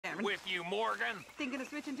man. with you, Morgan. Thinking of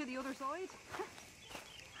switching to the other side?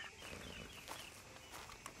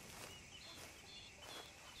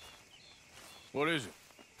 What is it?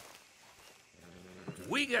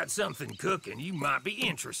 We got something cooking you might be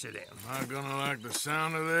interested in. Am I gonna like the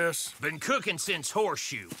sound of this? Been cooking since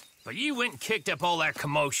Horseshoe, but you went and kicked up all that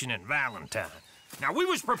commotion in Valentine. Now, we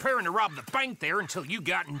was preparing to rob the bank there until you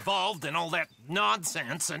got involved in all that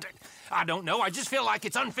nonsense, and I don't know, I just feel like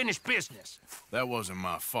it's unfinished business. That wasn't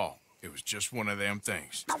my fault. It was just one of them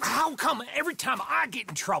things. How come every time I get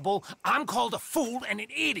in trouble, I'm called a fool and an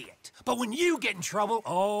idiot? But when you get in trouble,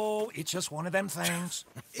 oh, it's just one of them things.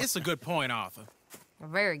 It's a good point, Arthur. A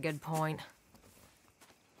very good point.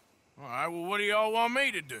 All right, well, what do y'all want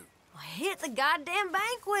me to do? Hit the goddamn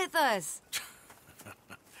bank with us.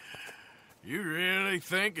 You really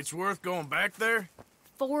think it's worth going back there?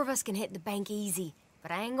 4 of us can hit the bank easy, but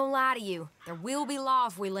I ain't gonna lie to you. There will be law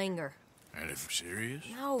if we linger. And if serious?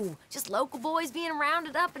 No, just local boys being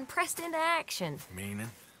rounded up and pressed into action. Meaning?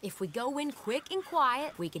 If we go in quick and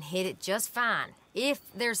quiet, we can hit it just fine. If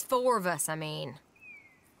there's 4 of us, I mean.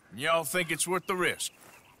 Y'all think it's worth the risk?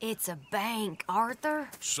 It's a bank, Arthur.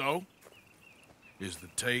 So? Is the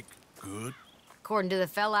take good? According to the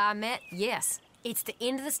fella I met, yes. It's the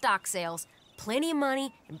end of the stock sales. Plenty of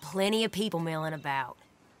money and plenty of people milling about.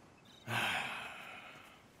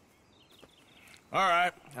 All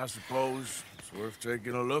right, I suppose it's worth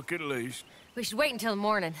taking a look at least. We should wait until the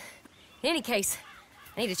morning. In any case,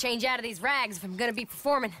 I need to change out of these rags if I'm gonna be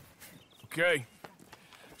performing. Okay.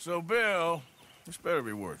 So, Bill, this better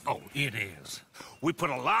be worth it. Oh, it is. We put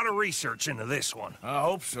a lot of research into this one. I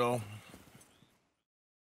hope so.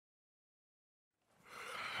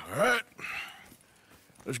 All right.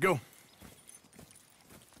 Let's go.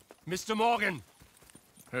 Mr. Morgan,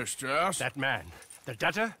 Herr Strauss? that man, the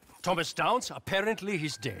debtor, Thomas Downs, apparently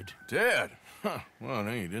he's dead. Dead? Huh. Well,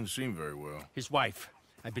 he didn't seem very well. His wife,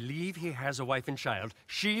 I believe he has a wife and child.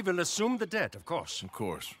 She will assume the debt, of course. Of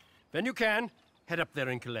course. When you can, head up there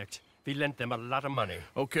and collect. We lent them a lot of money.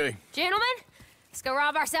 Okay. Gentlemen, let's go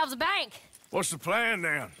rob ourselves a bank. What's the plan,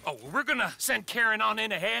 then? Oh, we're gonna send Karen on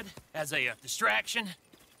in ahead as a distraction.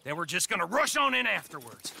 Then we're just gonna rush on in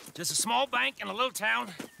afterwards. Just a small bank in a little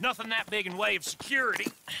town. Nothing that big in way of security.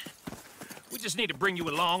 We just need to bring you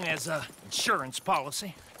along as a insurance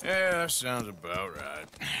policy. Yeah, that sounds about right.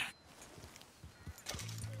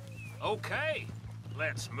 Okay,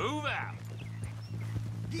 let's move out.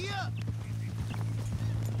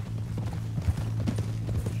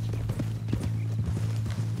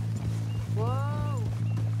 Whoa!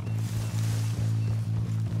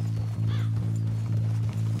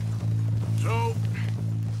 So,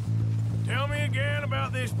 tell me again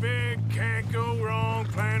about this big can't-go-wrong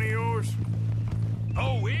plan of yours.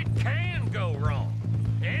 Oh, it can go wrong.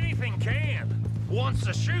 Anything can, once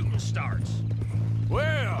the shooting starts.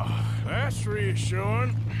 Well, that's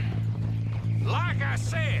reassuring. Like I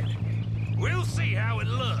said, we'll see how it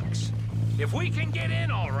looks. If we can get in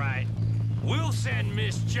all right, we'll send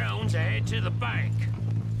Miss Jones ahead to the bank.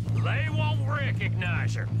 They won't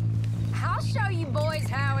recognize her. I'll show you boys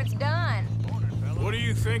how it's done. What are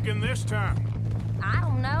you thinking this time? I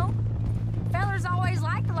don't know. Fellers always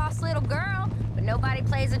liked a lost little girl, but nobody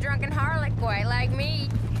plays a drunken harlot quite like me.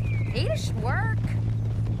 It should work.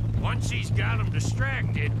 Once she's got them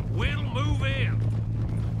distracted, we'll move in.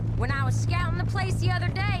 When I was scouting the place the other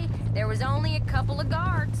day, there was only a couple of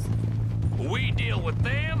guards. We deal with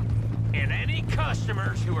them and any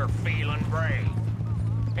customers who are feeling brave.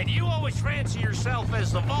 And you always fancy yourself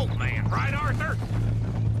as the Vault Man, right, Arthur?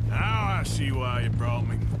 Now I see why you brought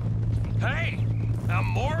me. Hey, I'm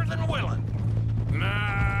more than willing.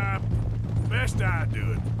 Nah, best I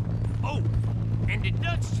do it. Oh, and did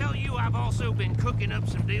Dutch tell you I've also been cooking up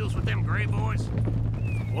some deals with them Gray Boys?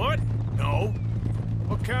 What? No.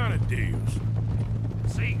 What kind of deals?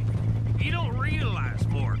 See, you don't realize,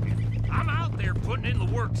 Morgan. I'm out there putting in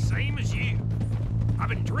the work same as you. I've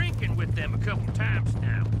been drinking with them a couple times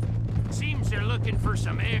now. Seems they're looking for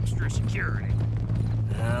some extra security.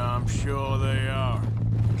 Yeah, I'm sure they are.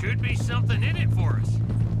 Could be something in it for us.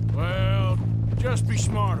 Well, just be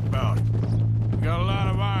smart about it. We got a lot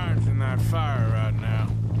of irons in that fire right now.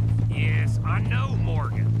 Yes, I know,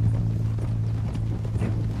 Morgan.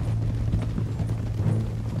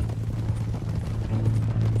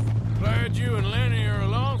 Glad you and Lenny are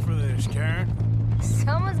along for this, Karen.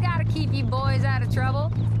 Someone's gotta keep you boys out of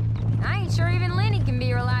trouble. I ain't sure even Lenny can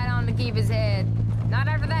be relied on to keep his head. Not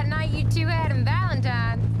after that night you two had in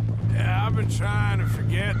Valentine. Yeah, I've been trying to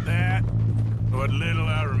forget that. What little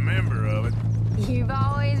I remember of it. You've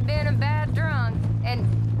always been a bad drunk.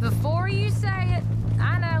 And before you say it,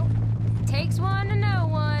 I know. Takes one to know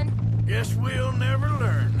one.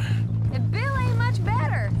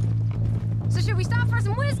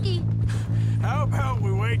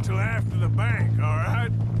 wait till after the bank, all right?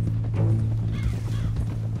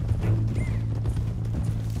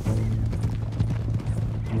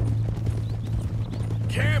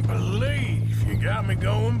 Can't believe you got me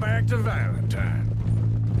going back to Valentine.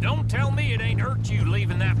 Don't tell me it ain't hurt you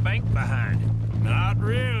leaving that bank behind. Not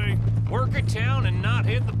really. Work a town and not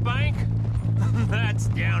hit the bank? That's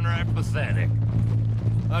downright pathetic.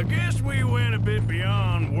 I guess we went a bit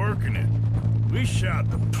beyond working it. We shot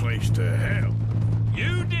the place to hell.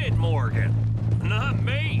 You did, Morgan. Not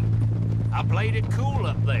me. I played it cool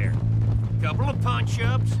up there. Couple of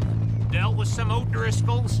punch-ups, dealt with some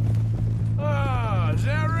O'Driscolls. Ah, is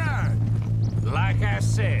that right? Like I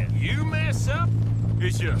said, you mess up,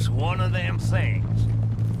 it's just one of them things.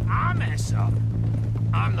 I mess up,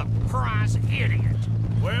 I'm the prize idiot.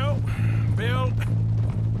 Well, Bill,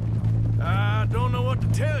 I don't know what to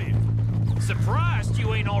tell you. Surprised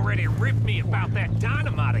you ain't already ripped me about that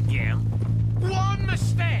dynamite again. One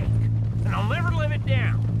mistake, and I'll never live it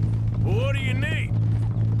down. What do you need?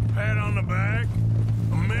 Pat on the back?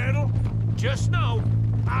 A medal? Just know,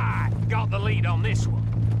 I got the lead on this one.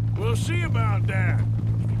 We'll see about that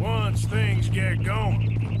once things get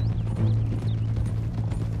going.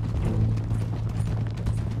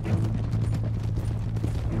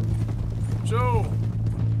 So,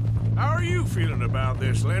 how are you feeling about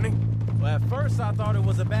this, Lenny? Well, at first I thought it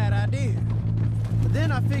was a bad idea. But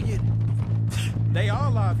then I figured, they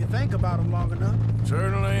all are if you think about them long enough.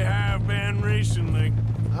 Certainly have been recently.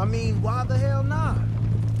 I mean, why the hell not?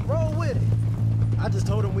 Roll with it. I just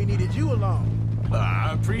told him we needed you along.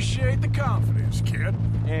 I appreciate the confidence, kid.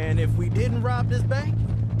 And if we didn't rob this bank,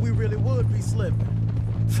 we really would be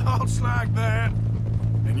slipping. Thoughts like that,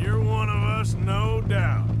 and you're one of us, no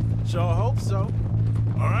doubt. Sure hope so.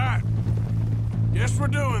 All right. Guess we're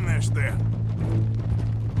doing this then.